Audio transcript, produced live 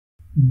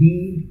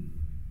Be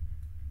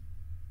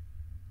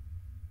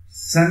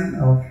Son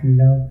of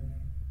Love,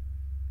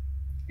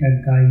 a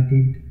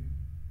guided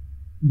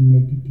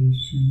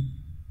meditation.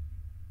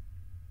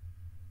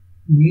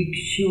 Make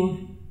sure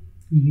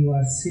you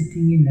are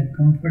sitting in a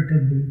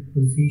comfortable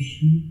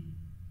position.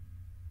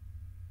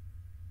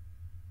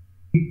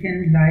 You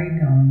can lie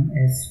down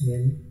as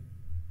well,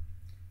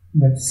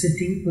 but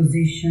sitting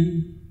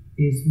position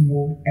is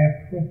more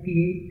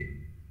appropriate.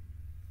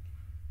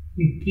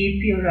 You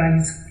keep your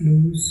eyes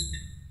closed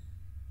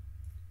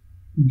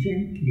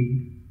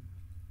gently.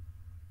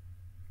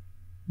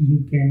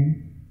 You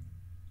can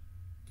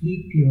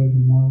keep your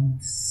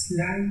mouth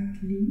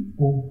slightly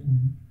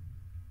open.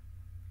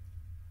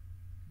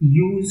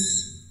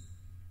 Use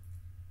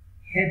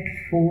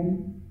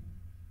headphone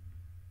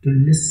to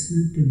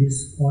listen to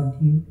this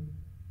audio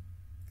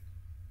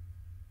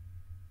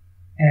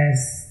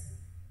as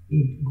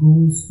it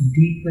goes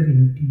deeper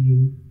into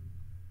you.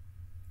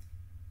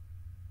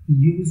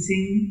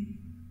 Using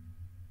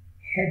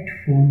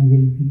headphone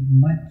will be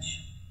much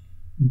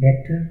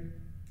better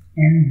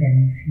and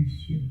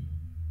beneficial.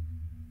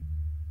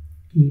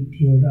 Keep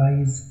your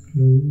eyes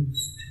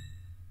closed.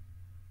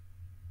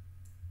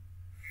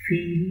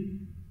 Feel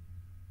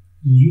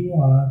you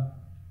are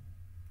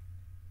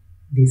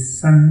the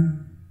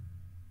Son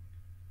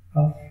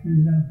of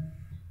Love.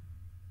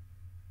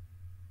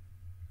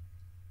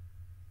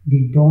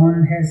 The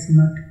dawn has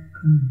not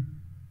come.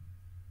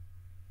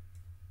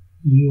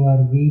 You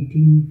are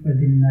waiting for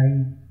the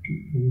night to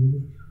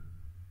over.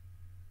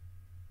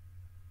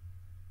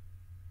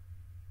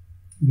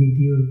 With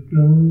your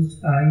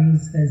closed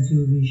eyes, as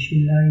you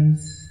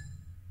visualize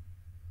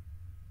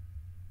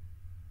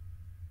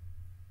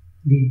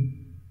the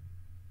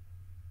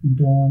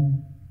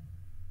dawn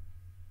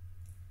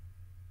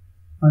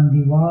on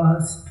the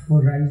vast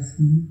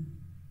horizon,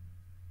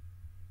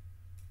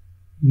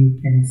 you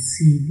can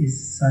see the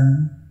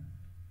sun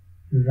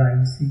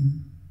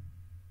rising.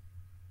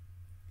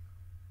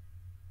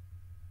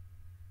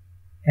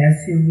 As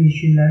you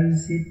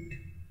visualize it,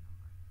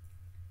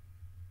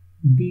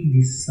 be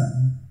the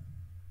sun.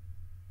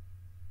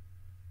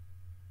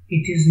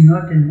 It is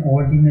not an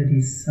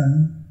ordinary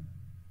sun.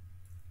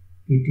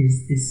 It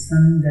is the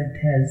sun that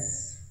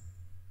has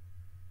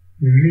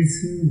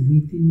risen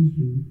within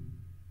you.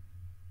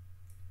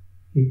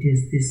 It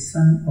is the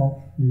sun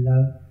of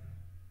love.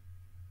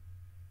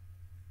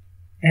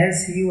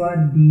 As you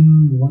are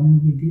being one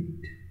with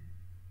it,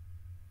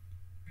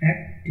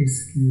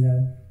 practice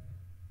love.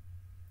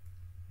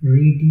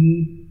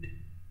 Radiate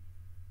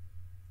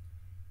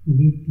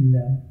with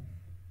love.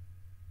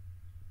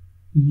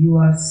 You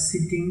are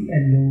sitting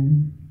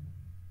alone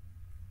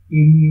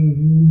in your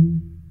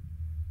room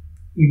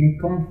in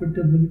a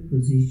comfortable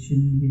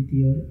position with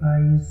your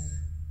eyes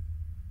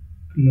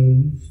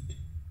closed.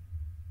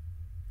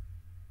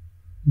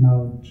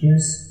 Now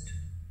just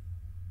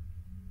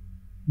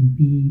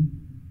be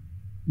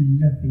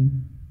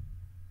loving.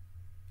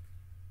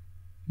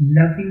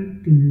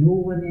 Loving to no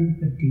one in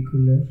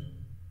particular,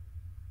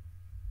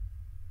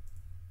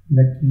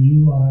 but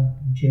you are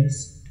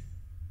just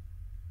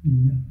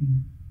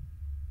loving.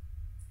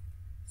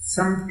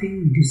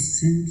 Something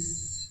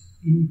descends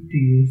into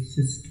your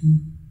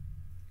system.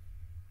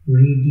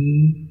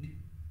 Radiate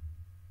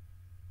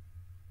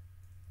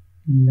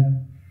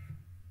love.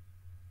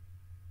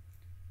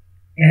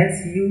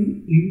 As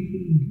you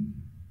inhale,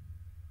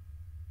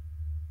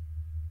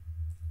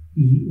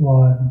 you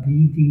are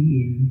breathing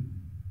in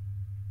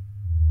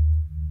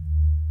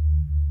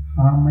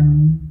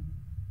harmony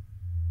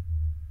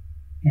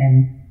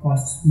and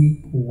cosmic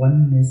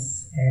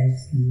oneness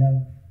as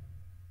love.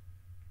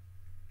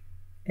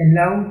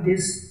 Allow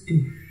this to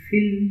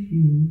fill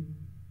you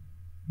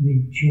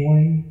with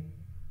joy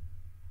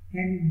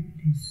and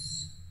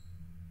bliss.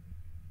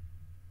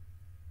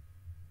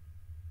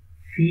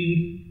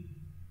 Feel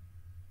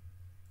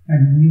a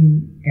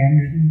new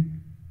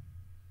energy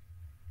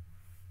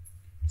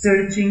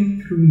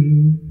surging through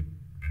you.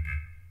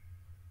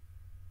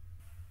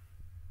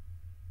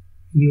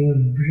 Your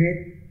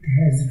breath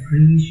has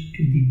reached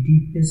to the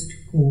deepest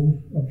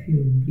core of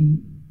your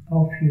being,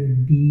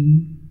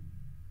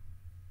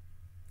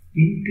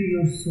 into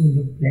your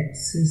solar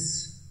plexus.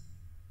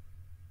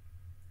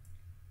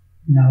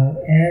 Now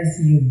as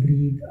you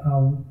breathe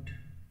out,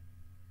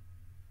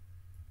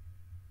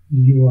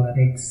 you are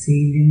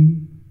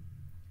exhaling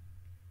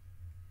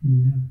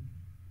love.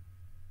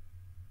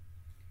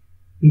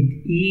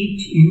 With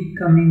each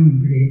incoming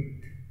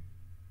breath,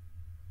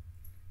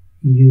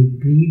 you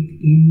breathe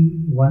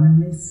in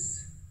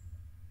oneness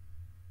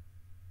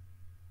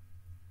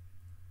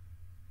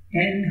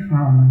and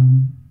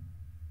harmony,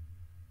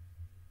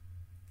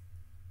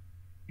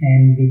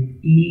 and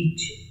with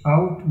each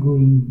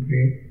outgoing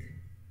breath,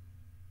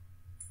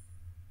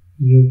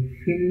 you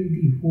fill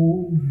the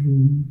whole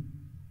room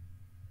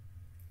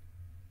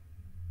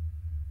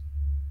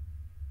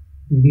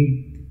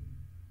with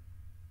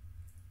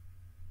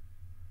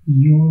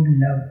your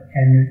love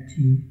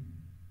energy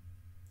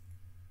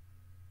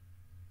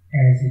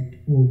as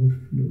it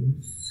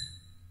overflows.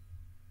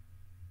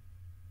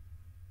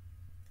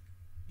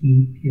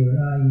 Keep your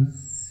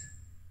eyes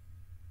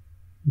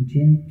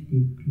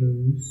gently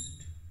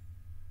closed.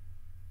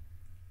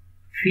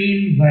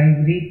 Feel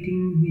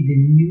vibrating with a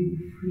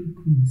new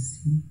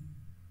frequency.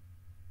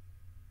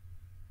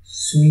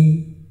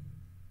 Sway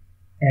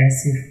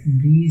as if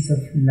breeze of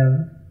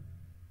love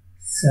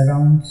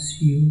surrounds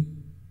you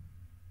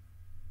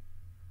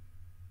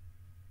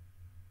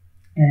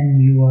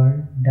and you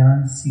are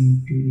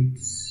dancing to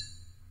its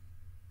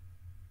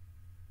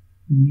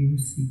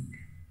music.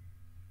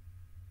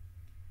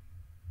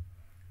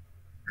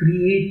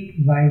 Create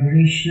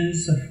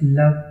vibrations of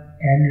love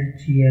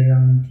energy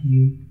around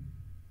you,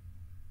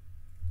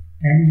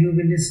 and you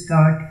will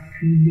start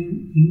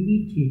feeling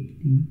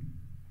immediately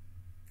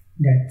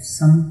that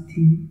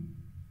something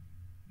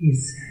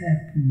is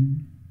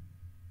happening.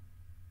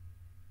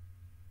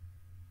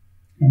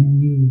 A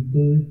new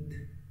birth,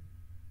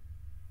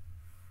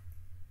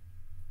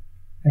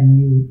 a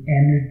new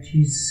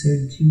energy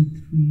surging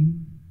through you,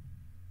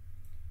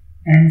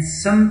 and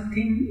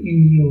something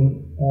in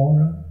your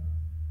aura,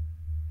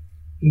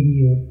 in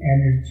your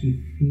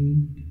energy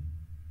field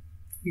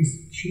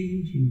is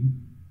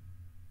changing.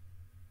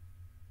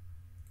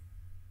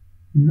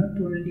 Not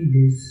only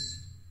this,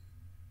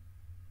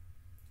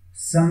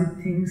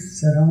 something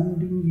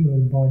surrounding your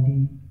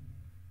body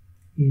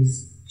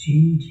is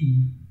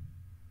changing.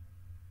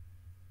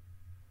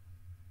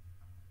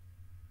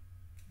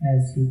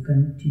 As you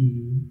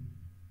continue,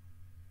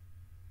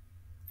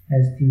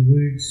 as the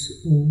words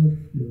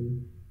overflow,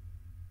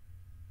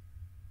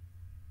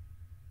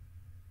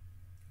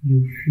 you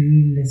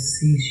feel a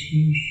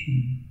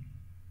satiation,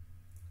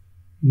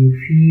 you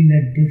feel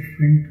a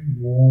different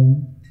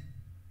warmth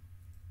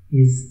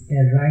is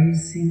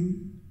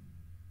arising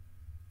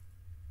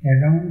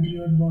around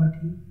your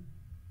body,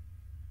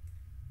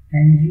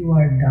 and you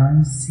are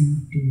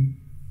dancing to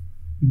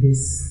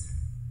this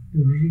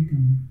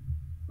rhythm.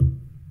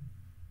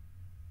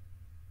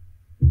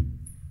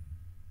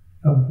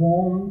 A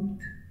warmth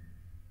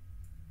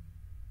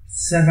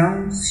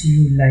surrounds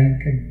you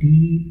like a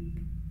deep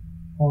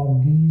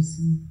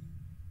orgasm.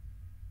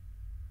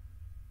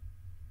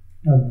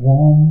 A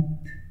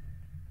warmth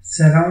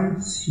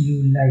surrounds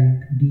you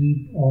like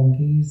deep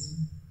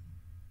orgasm.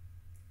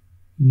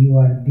 You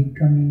are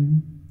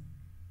becoming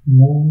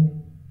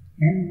more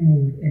and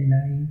more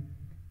alive.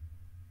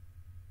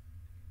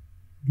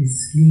 The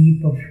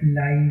sleep of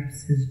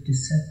life is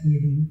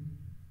disappearing.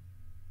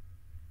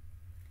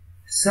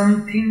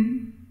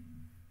 Something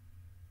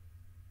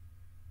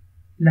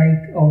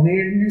like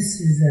awareness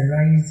is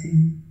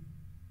arising.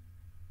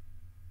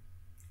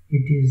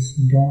 It is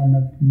dawn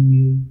of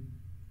new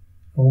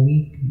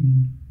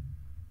awakening.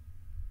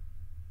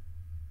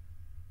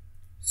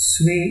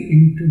 Sway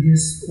into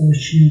this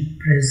oceanic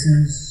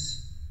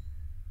presence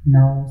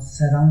now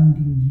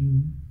surrounding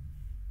you.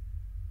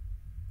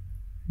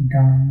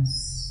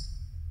 Dance.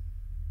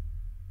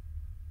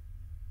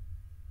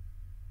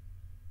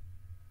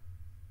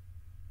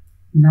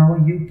 Now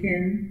you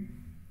can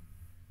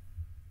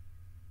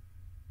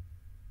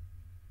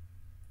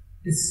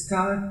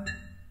start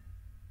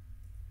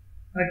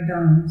a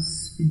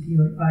dance with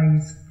your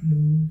eyes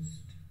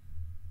closed.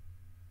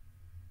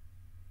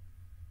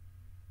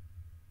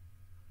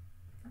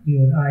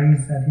 Your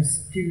eyes are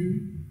still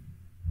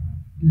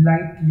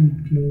lightly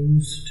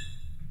closed.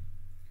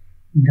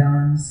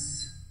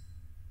 Dance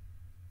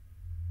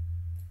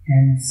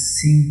and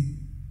sing.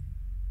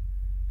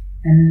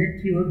 And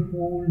let your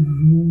whole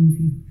room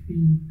be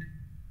filled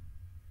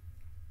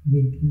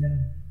with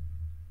love.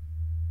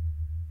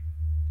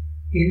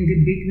 In the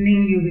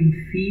beginning, you will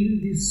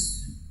feel this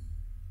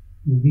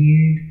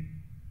weird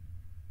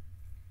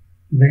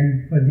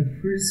when for the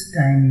first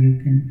time you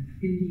can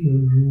fill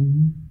your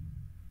room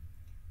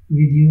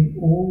with your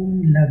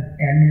own love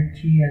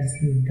energy as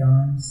you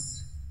dance,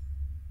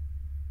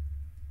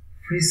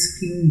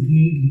 frisking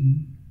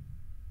gaily.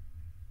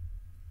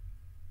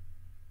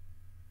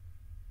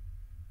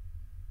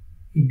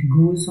 It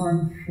goes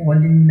on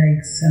falling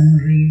like sun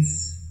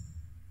rays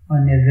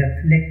on a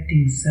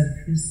reflecting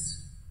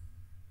surface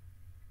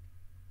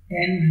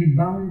and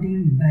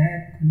rebounding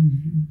back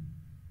on you.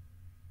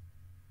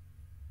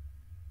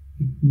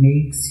 It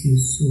makes you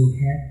so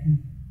happy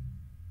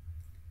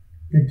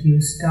that you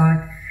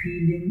start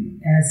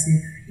feeling as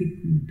if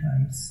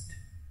hypnotized,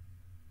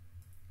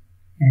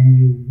 and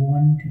you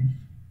wonder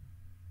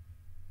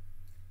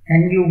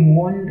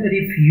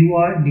if you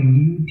are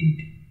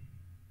deluded.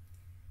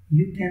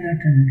 You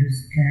cannot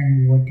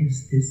understand what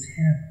is this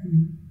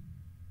happening.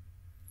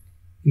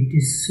 It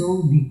is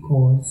so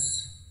because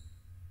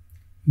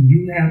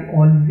you have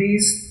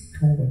always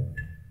thought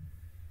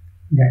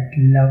that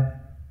love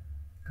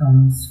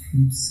comes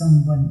from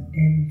someone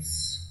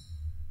else.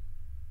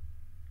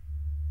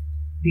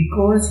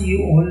 Because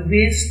you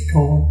always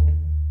thought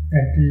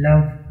that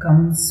love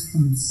comes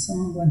from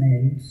someone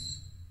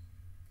else,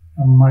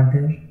 a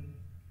mother,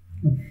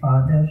 a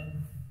father,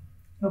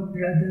 a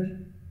brother,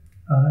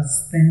 a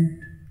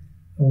husband,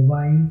 a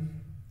wife,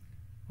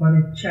 or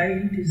a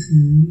child is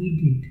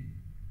needed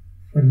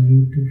for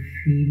you to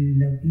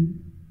feel loving.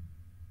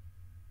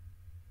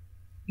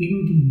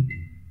 Indeed,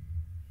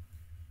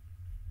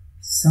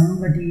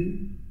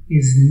 somebody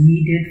is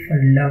needed for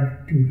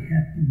love to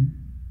happen,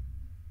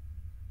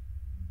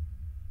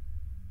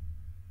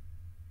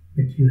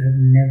 but you have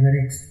never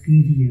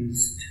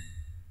experienced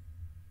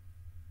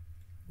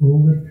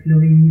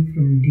overflowing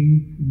from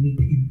deep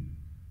within.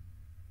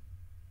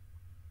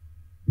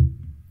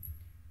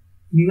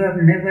 You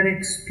have never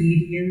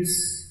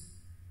experienced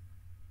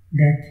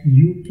that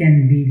you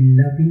can be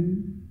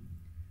loving,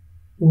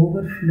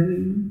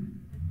 overflowing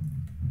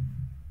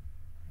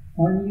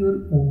on your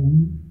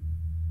own.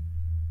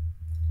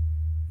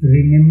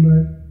 Remember,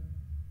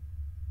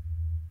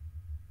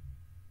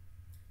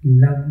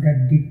 love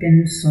that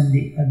depends on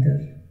the other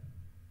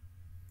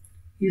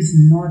is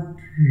not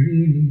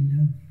really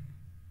love.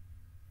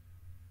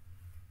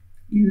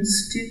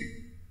 Instead,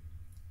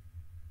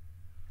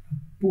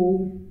 a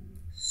poor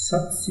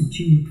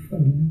substitute for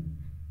love.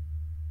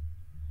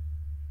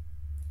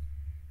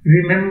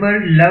 Remember,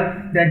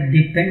 love that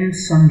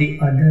depends on the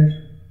other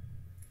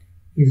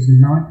is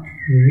not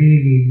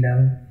really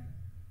love.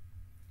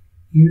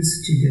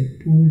 Instead,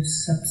 a poor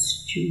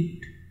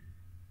substitute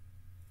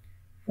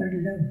for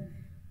love.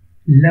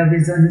 Love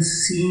is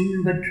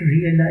unseen but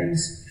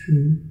realized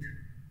truth.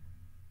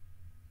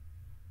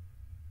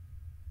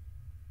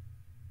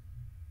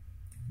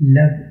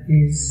 Love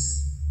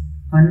is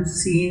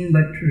unseen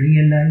but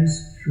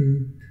realized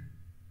truth.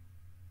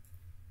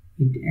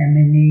 It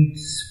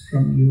emanates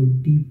from your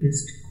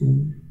deepest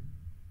core.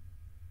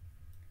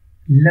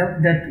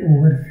 Love that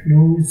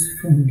overflows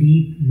from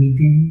deep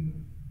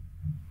within.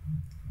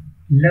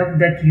 Love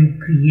that you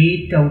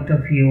create out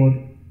of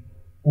your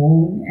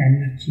own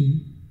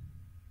energy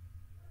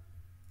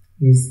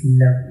is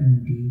love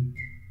indeed.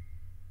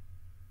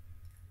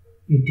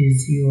 It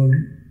is your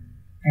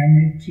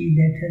energy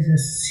that has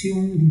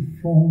assumed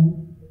the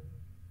form,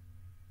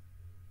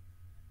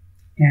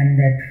 and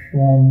that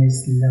form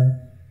is love.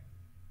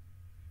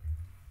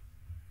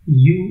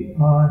 You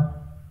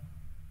are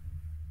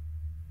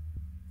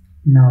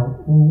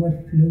now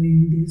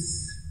overflowing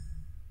this,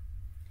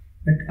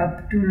 but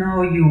up to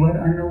now you were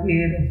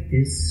unaware of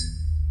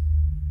this.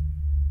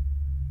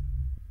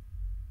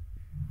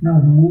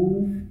 Now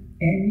move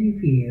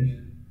anywhere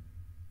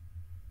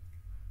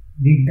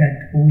with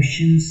that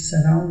ocean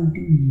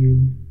surrounding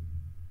you,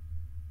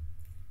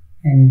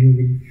 and you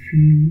will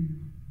feel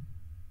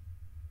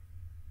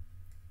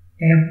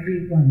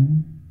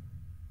everyone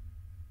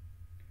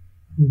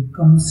who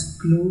comes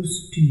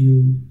close to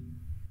you.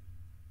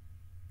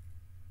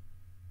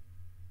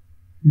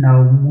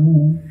 Now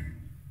move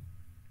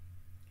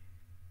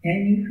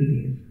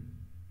anywhere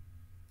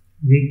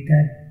with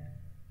that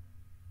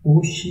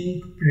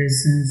oceanic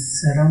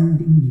presence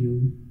surrounding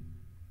you,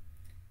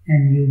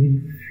 and you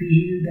will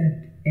feel that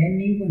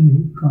anyone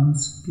who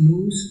comes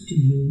close to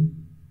you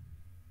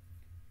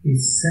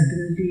is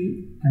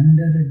suddenly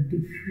under a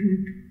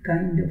different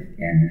kind of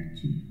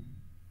energy,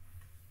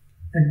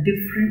 a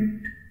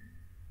different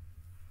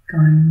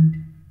kind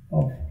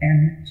of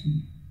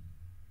energy.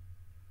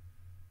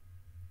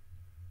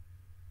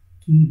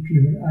 Keep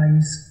your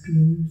eyes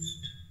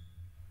closed.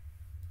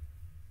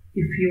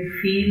 If you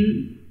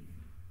feel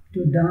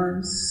to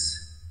dance,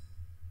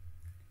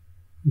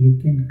 you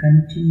can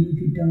continue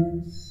the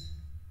dance.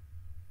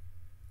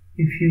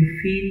 If you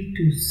feel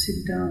to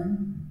sit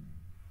down,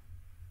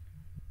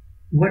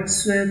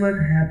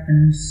 whatsoever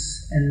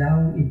happens,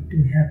 allow it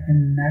to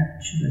happen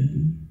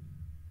naturally.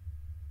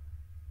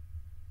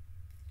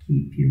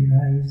 Keep your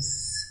eyes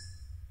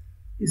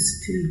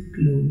still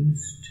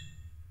closed.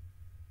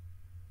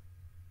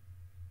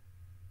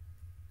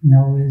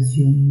 Now as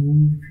you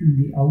move in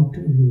the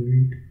outer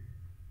world,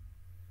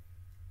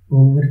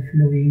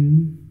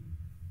 overflowing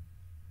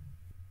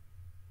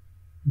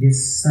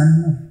this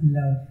sun of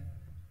love,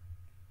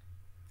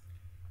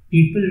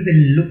 people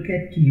will look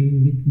at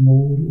you with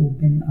more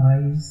open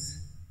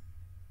eyes.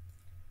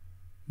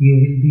 You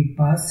will be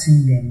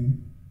passing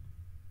them,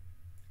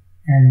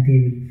 and they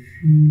will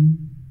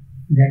feel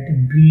that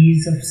a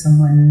breeze of some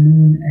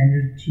unknown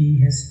energy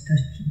has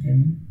touched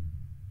them.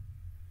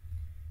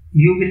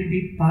 You will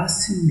be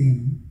passing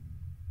them,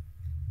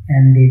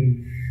 and they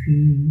will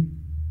feel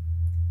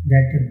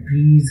that a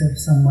breeze of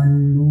some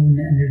unknown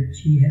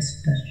energy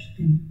has touched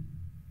them.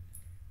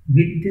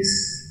 With this,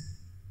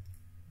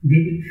 they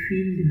will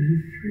feel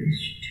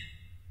refreshed.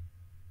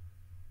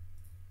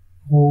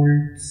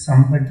 Hold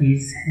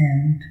somebody's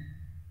hand,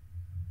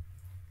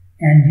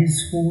 and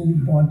his whole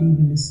body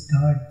will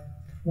start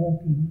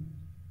throbbing.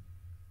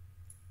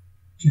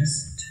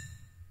 Just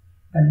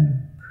a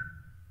look.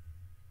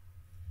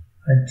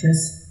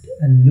 Just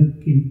a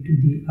look into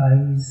the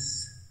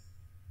eyes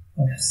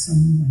of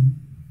someone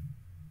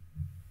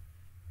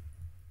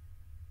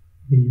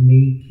will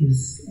make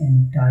his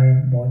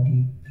entire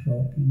body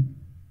throbbing.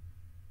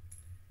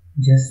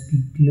 Just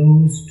be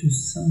close to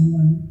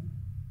someone,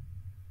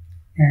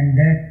 and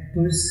that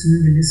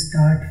person will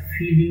start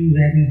feeling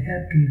very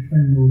happy for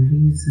no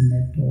reason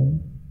at all.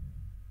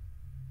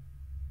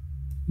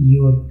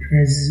 Your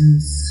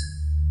presence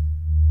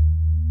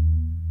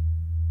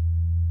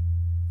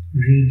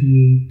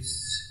radiates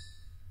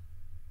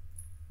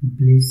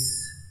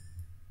bliss,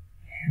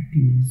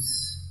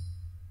 happiness.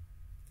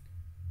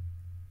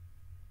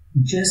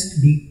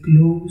 Just be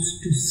close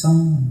to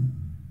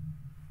someone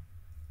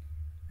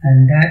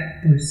and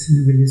that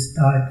person will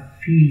start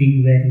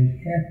feeling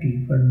very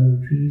happy for no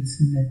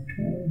reason at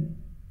all.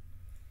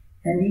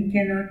 And he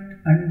cannot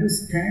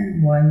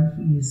understand why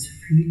he is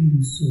feeling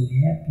so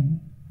happy.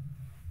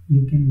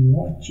 You can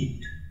watch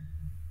it.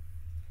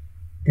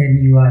 Then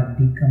you are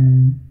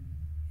becoming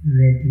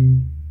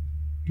ready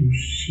to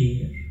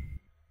share.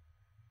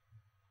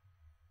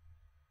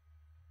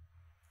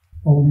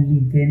 Only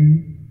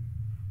then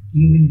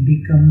you will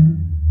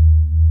become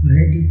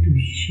ready to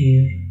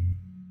share.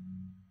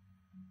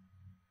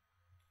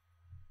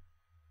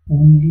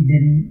 Only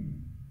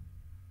then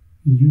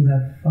you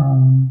have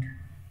found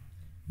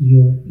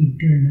your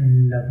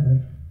eternal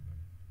lover,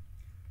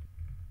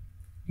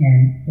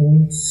 and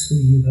also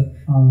you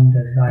have found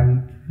the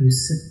right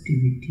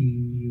receptivity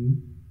in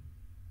you.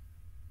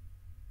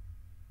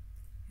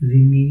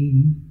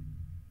 Remain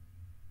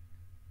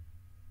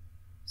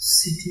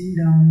sitting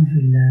down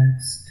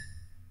relaxed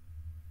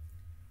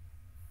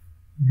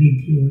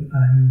with your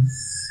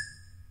eyes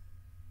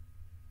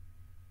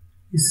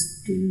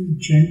still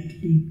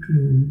gently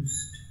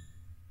closed.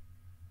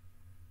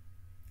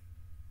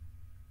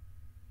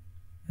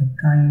 A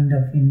kind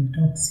of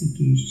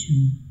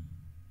intoxication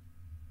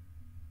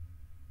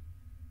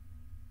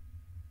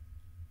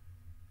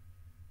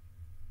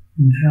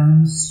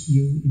drowns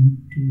you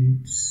into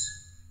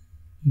its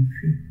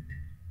effect.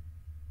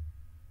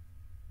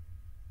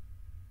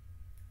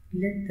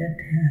 Let that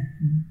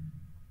happen.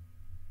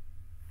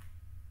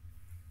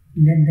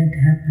 Let that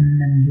happen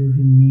and you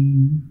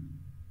remain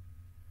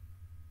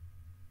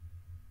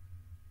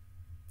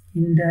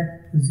in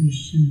that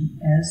position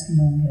as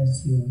long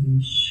as you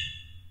wish.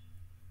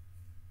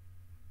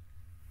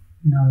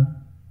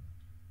 Now,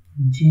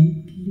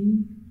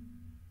 gently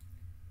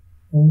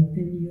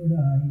open your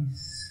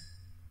eyes,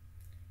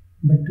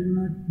 but do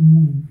not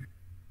move.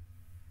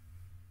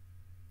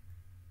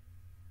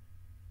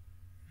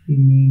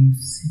 Remain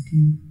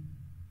sitting.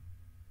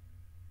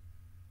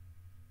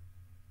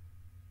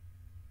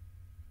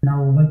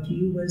 Now, what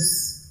you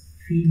was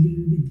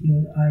feeling with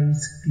your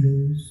eyes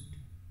closed,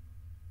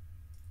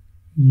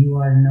 you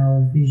are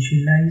now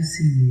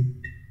visualizing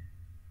it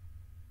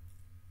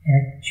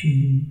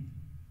actually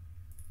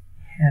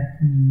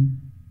happening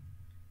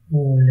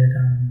all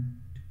around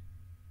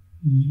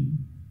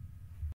you.